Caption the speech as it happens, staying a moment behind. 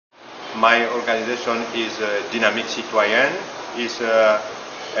My organization is Dynamic Citoyen. It's a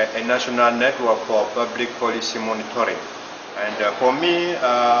national network for public policy monitoring. And for me,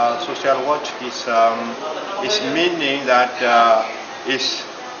 social watch is meaning that it's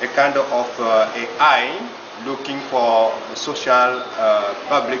a kind of AI looking for social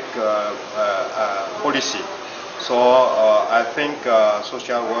public policy. So I think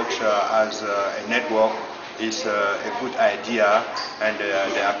social watch as a network is a good idea, and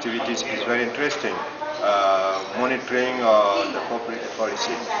the activities is very interesting. Monitoring the public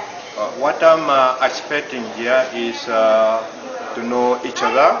policy. What I'm expecting here is to know each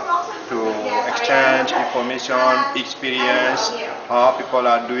other, to exchange information, experience, how people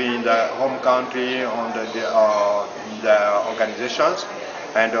are doing in the home country, on the organizations,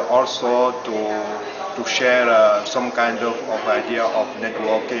 and also to share some kind of idea of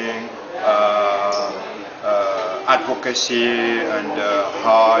networking, advocacy, and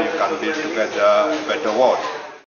how you can build together a better world.